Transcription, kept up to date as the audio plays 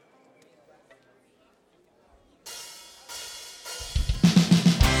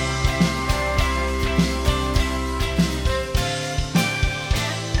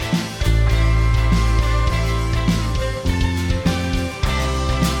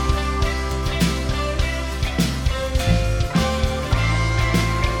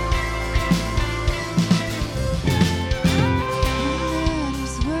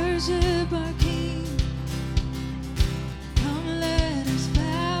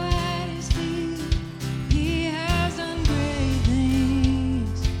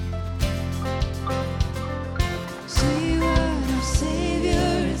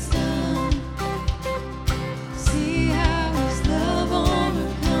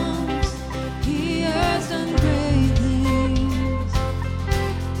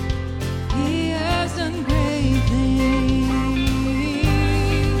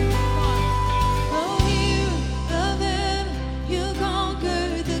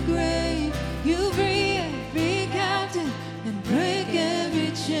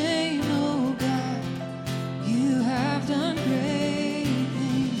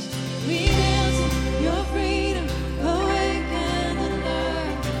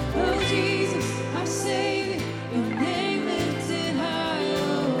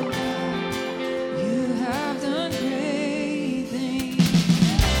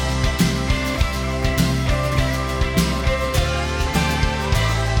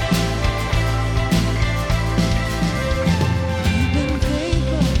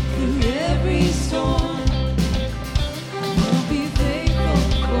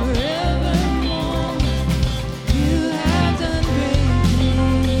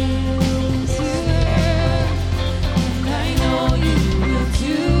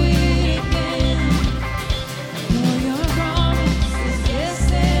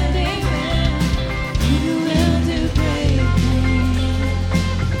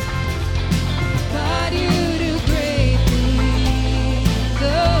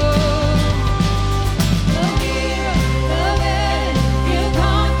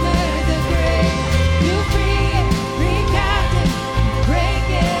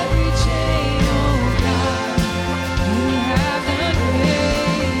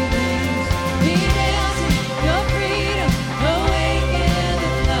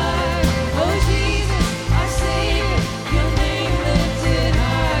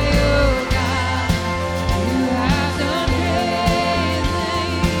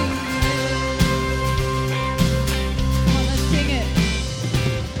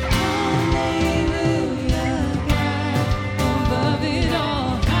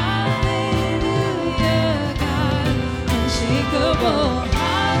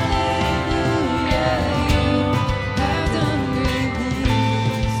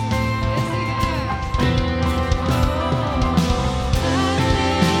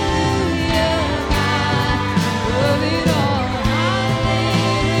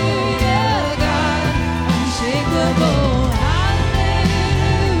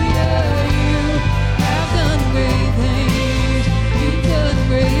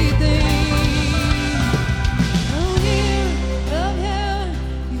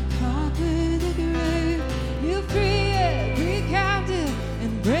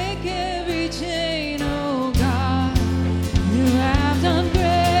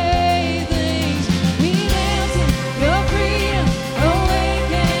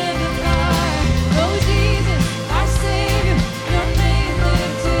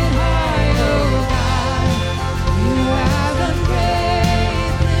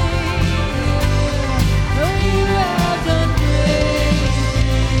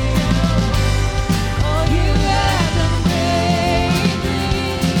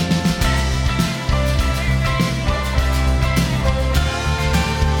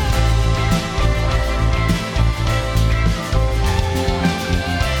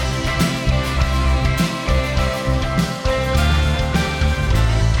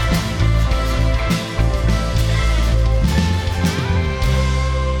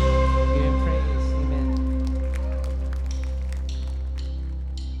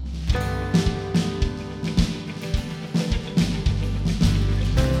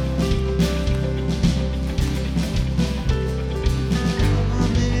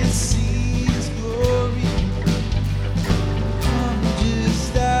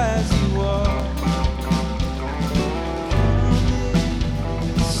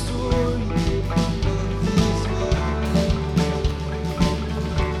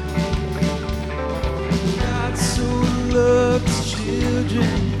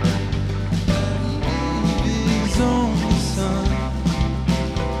children, that he gave his only son.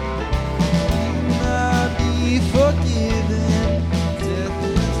 You might be forgiven, death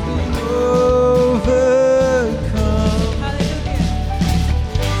has been overcome.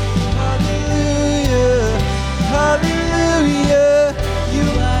 Hallelujah, hallelujah, you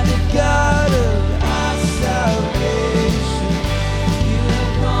are the God of our salvation. You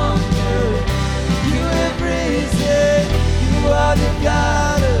have conquered, you have risen, you are the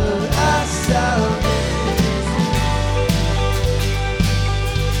God of our salvation.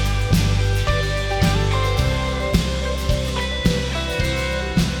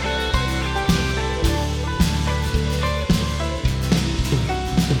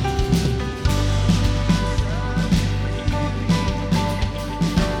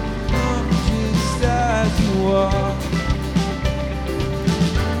 Come just as you are.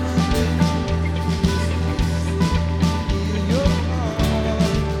 Feel your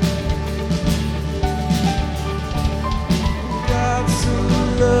heart. God so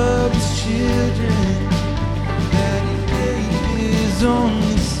loved his children that he gave his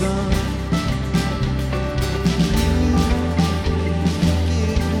only son.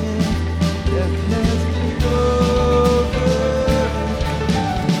 Death has been overcome.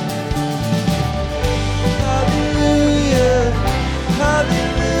 Hallelujah,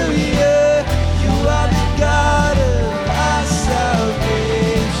 hallelujah, you are the God of our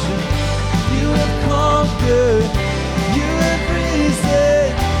salvation. You have conquered, you have risen,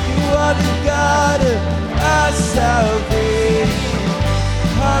 you are the God of our salvation.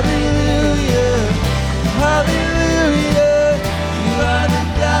 Hallelujah, hallelujah, you are the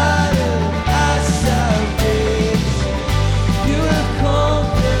God of our salvation. You have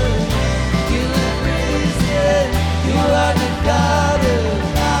conquered, you have risen, you are the God of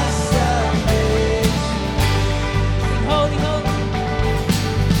our salvation. Holy, holy,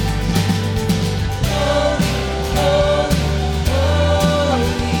 holy, holy,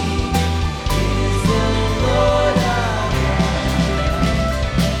 holy is the Lord our God.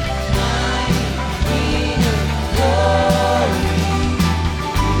 Mighty King of glory,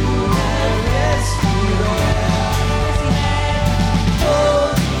 you have rescued us.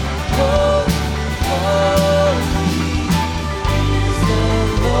 Holy, holy, holy is the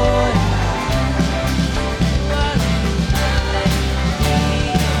Lord our God. Mighty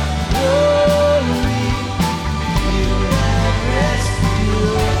King of glory, you have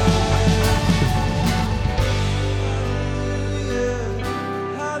rescued us.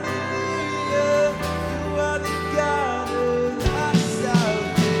 Hallelujah, you are the God of our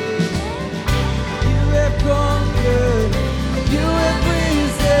salvation. You have conquered, you have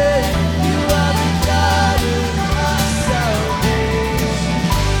risen, you are the God of our salvation.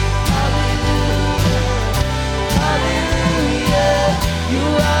 Hallelujah, hallelujah, you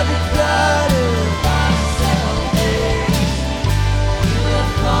are the God of our salvation. You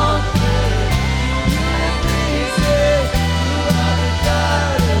have conquered, you have risen, you are the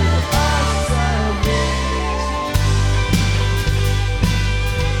God of our salvation.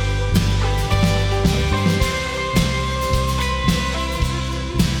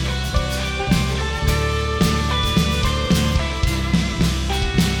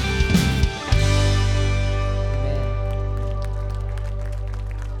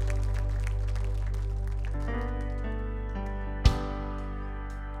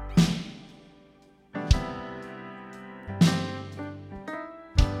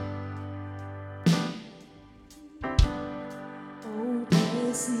 Oh,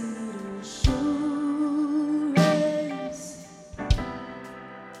 blessed assurance,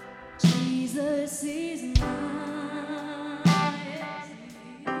 Jesus is mine.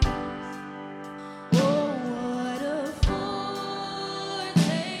 Oh, what a foretaste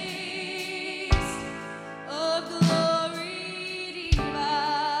of glory divine.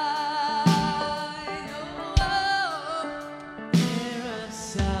 Oh, heir of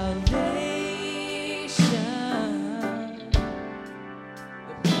salvation,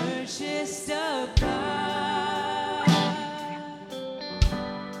 the purchased of God,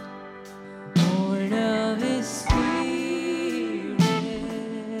 born of His Spirit,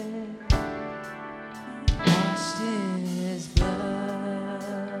 washed in His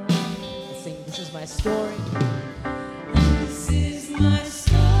blood. Let's sing, this is my story. This is my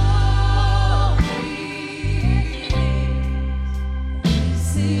story.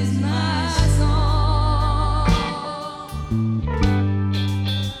 This is my song.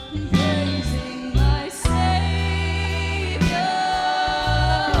 Praising my Savior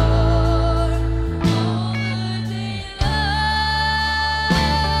all the day long.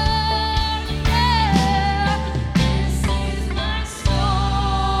 Yeah, this is my story.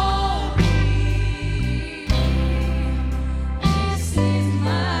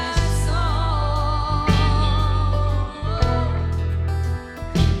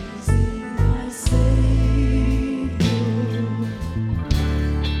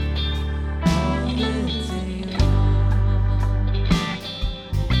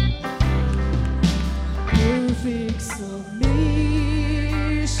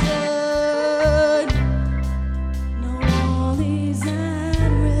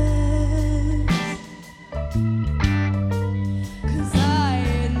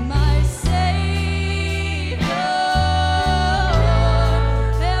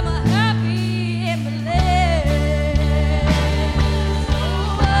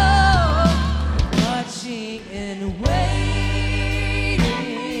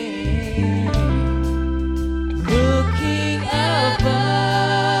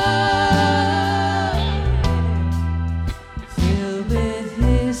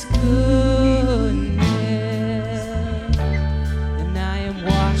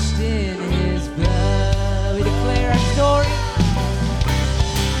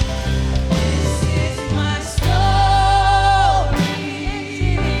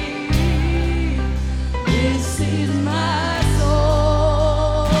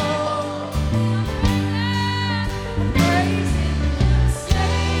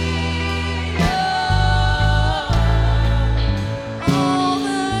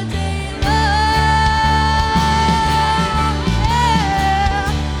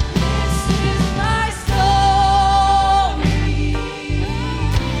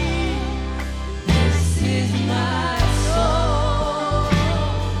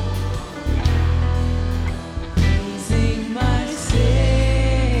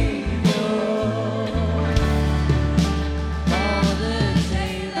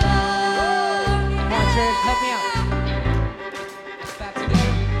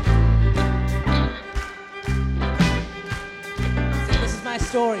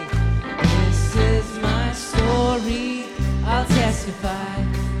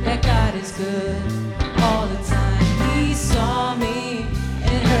 that God is good all the time. He saw me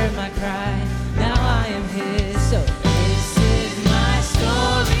and heard my cry. Now I am His. So this is my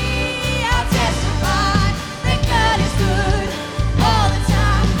story. I'll testify that God is good all the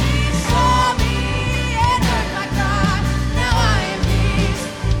time. He saw me and heard my cry. Now I am His.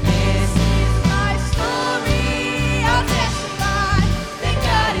 This is my story. I'll testify that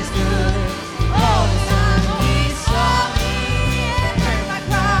God is good all the time. He saw me and heard my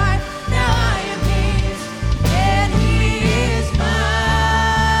cry. Now I am His, and He is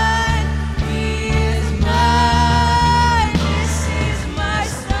mine. He is mine. This is my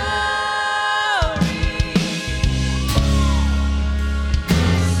story.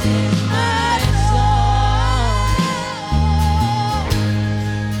 This is my song,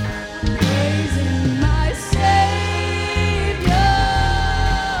 praising my Savior.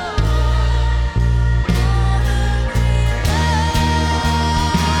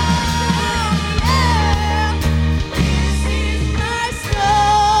 This is my story.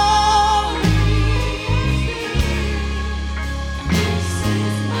 This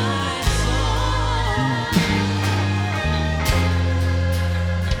is my song,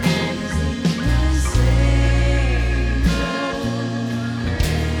 praising my Savior.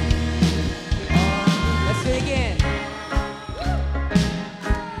 Let's do it again.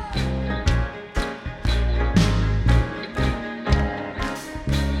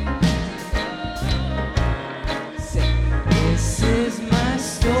 This is my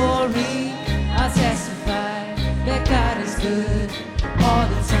story. I'll testify that God is good all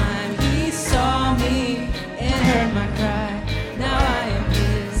the time. He saw me and heard my cry. Now I am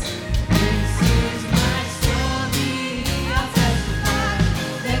His. This is my story. I'll testify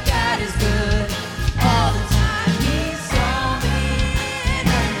that God is good all the time. He saw me and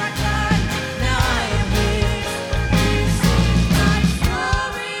heard my cry. Now I am His. This is my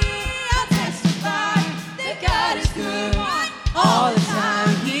story. I'll testify that God is good all the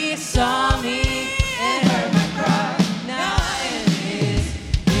time. He saw me and heard my cry. Now I am His.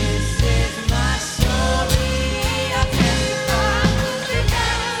 This is my story. I'll testify that God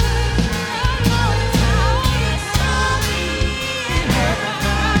is good all the time. He saw me and heard my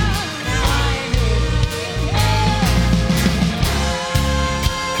cry. Now I am His.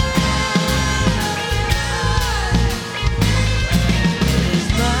 It is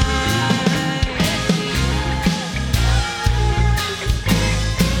mine.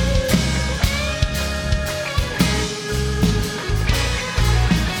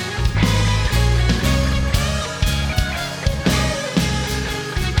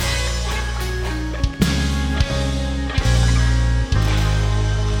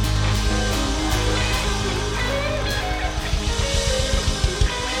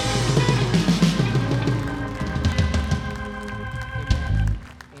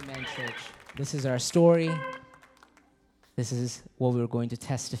 Amen, church. This is our story. This is what we're going to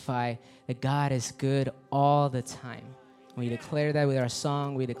testify, that God is good all the time. We declare that with our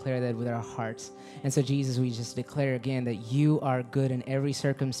song. We declare that with our hearts. And so, Jesus, we just declare again that you are good in every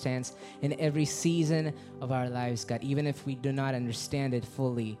circumstance, in every season of our lives, God. Even if we do not understand it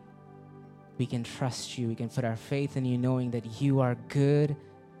fully, we can trust you. We can put our faith in you, knowing that you are good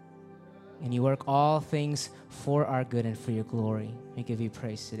and you work all things for our good and for your glory. We give you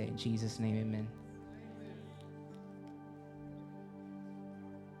praise today. In Jesus' name, amen.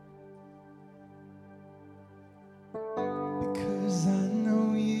 Because I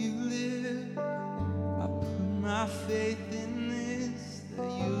know you live, I put my faith in this, that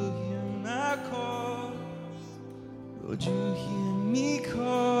you hear my call. Lord, you hear me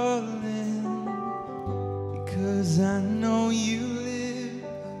calling. Because I know you live,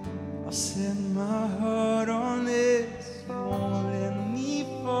 I'll set my heart on this. You won't let me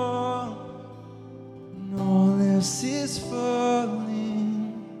fall, and all else is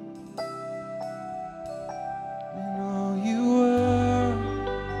falling. And all you are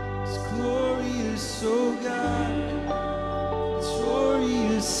is glorious, oh God,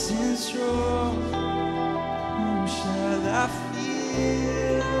 victorious and strong. Whom shall I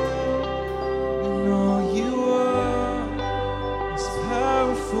fear? And all you are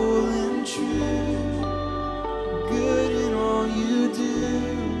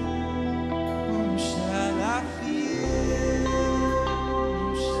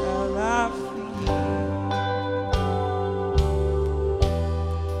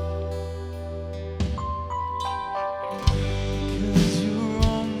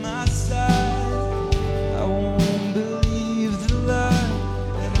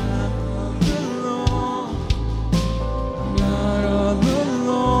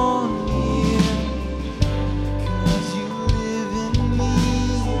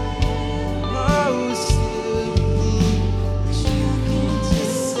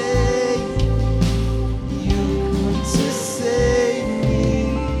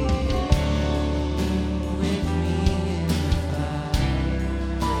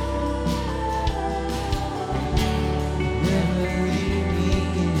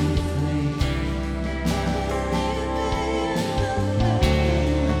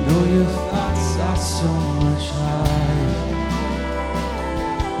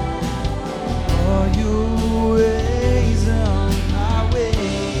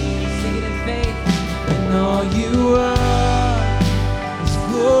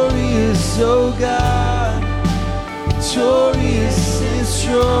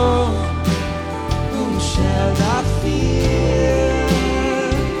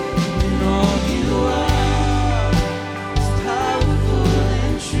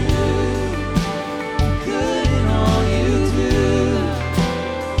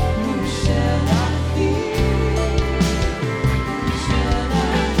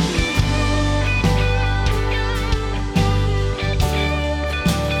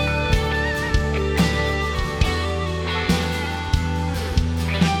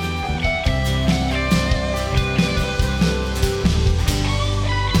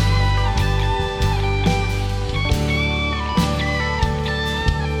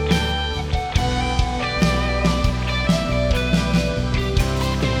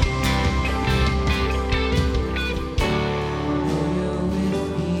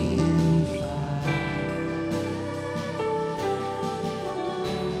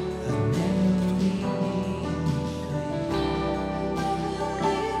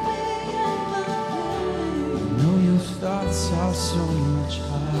soar so much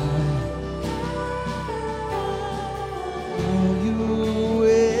higher. All your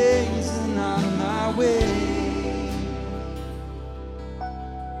ways are not my way.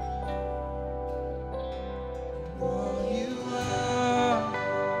 All you are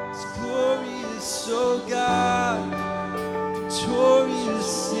is glorious, oh God,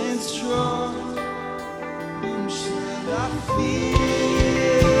 victorious and strong. Whom shall I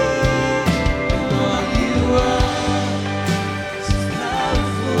fear? All you are is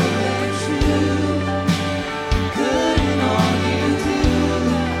powerful and true, good in all you do.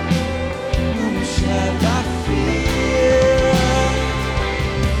 Whom shall I fear?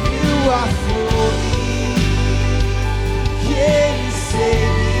 You are for me. Can you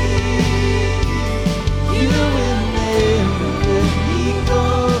save me? You will never let me go.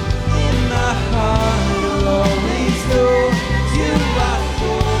 In my heart, I'll always know you are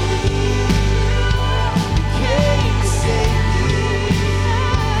for me. Can you save me?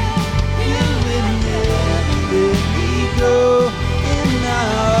 You will never let me go. In my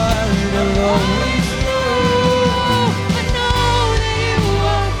heart, I'll always know. I know that you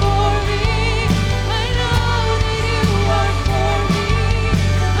are for me. I know that you are for me.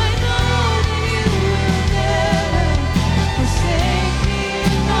 I know that you will never forsake me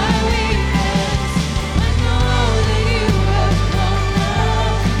in my weakness. I know that you have come now,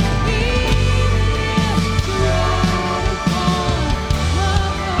 even if to ride upon my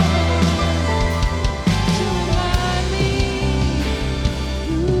heart, to remind me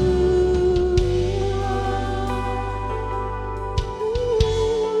who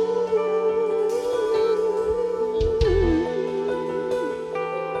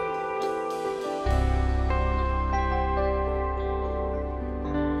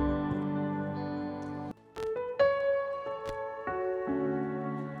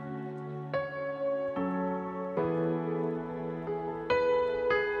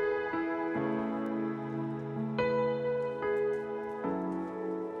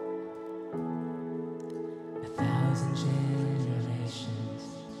A thousand generations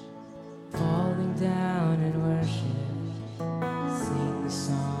falling down in worship, sing the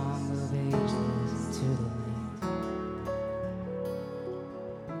song of ages to the Lamb.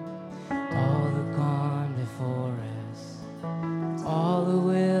 All who gone before us, all who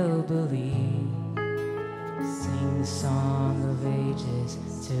will believe, sing the song of ages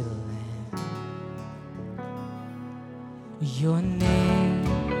to the Lamb. Your name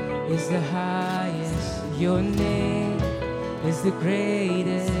is the highest, your name is the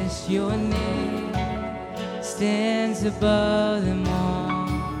greatest, your name stands above them all.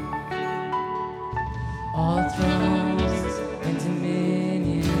 All thrones and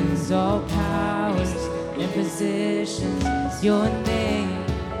dominions, all powers and positions, your name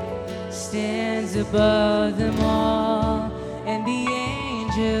stands above them all. And the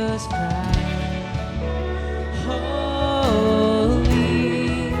angels cry, holy,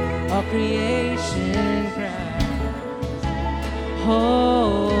 all creation cries,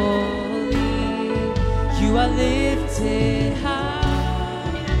 holy, you are lifted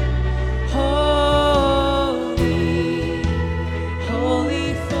high, holy,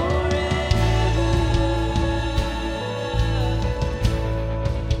 holy forever.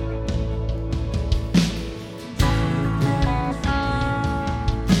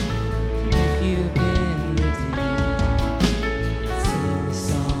 If you've been redeemed, sing the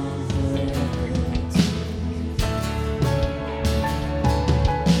song forever.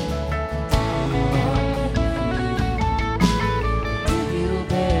 You are free.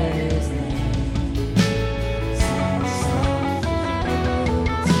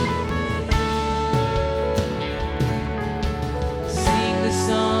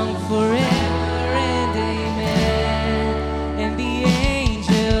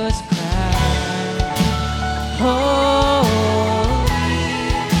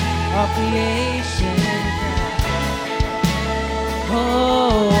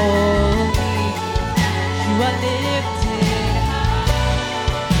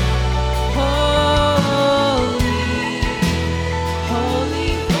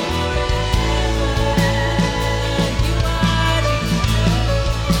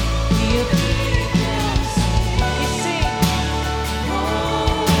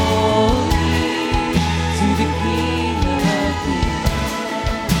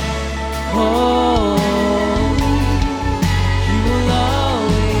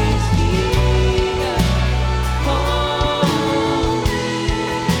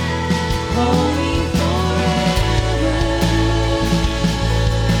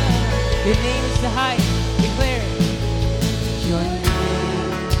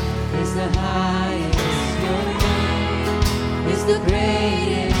 the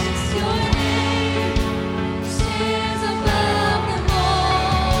greatest. Your name stands above them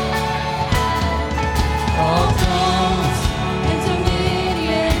all. All thrones and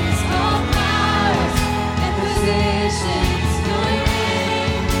dominions, all powers and positions. Your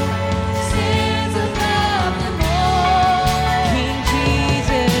name stands above them all. King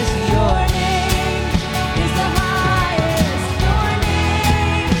Jesus, your name is the highest. Your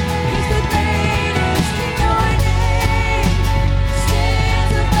name is the greatest. Your name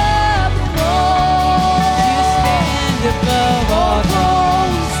stands above them all. You stand above all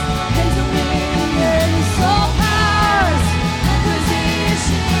thrones and dominions, all powers and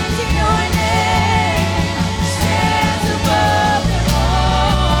positions. Your name stands above them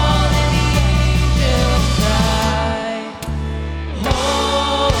all. And the angels cry,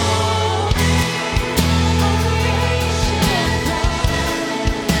 holy. All creation cries,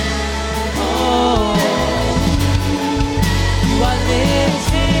 holy. You are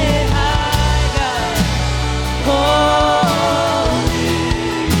lifted high, God. Holy,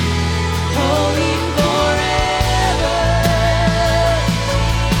 holy forever.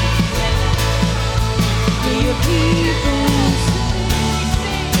 May your people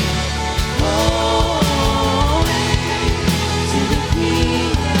sing, holy to the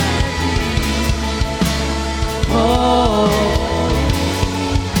King of Kings. Holy,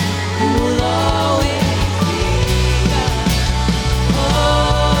 you will always be God.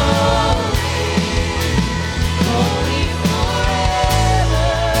 Holy, holy forever.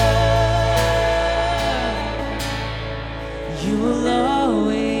 You will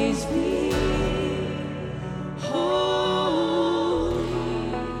always be holy,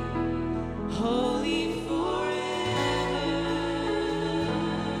 holy forever.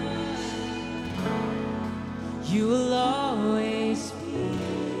 You will always be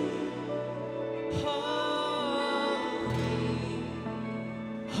holy,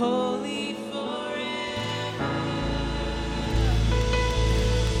 holy forever.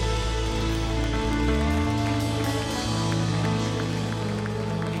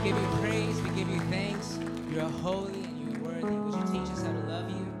 We give you praise, we give you thanks. You are holy and you are worthy. Would you teach us how to love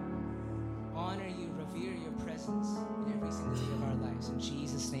you, honor you, revere your presence in every single day of our lives? In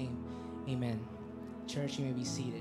Jesus' name, amen. Church, you may be seated.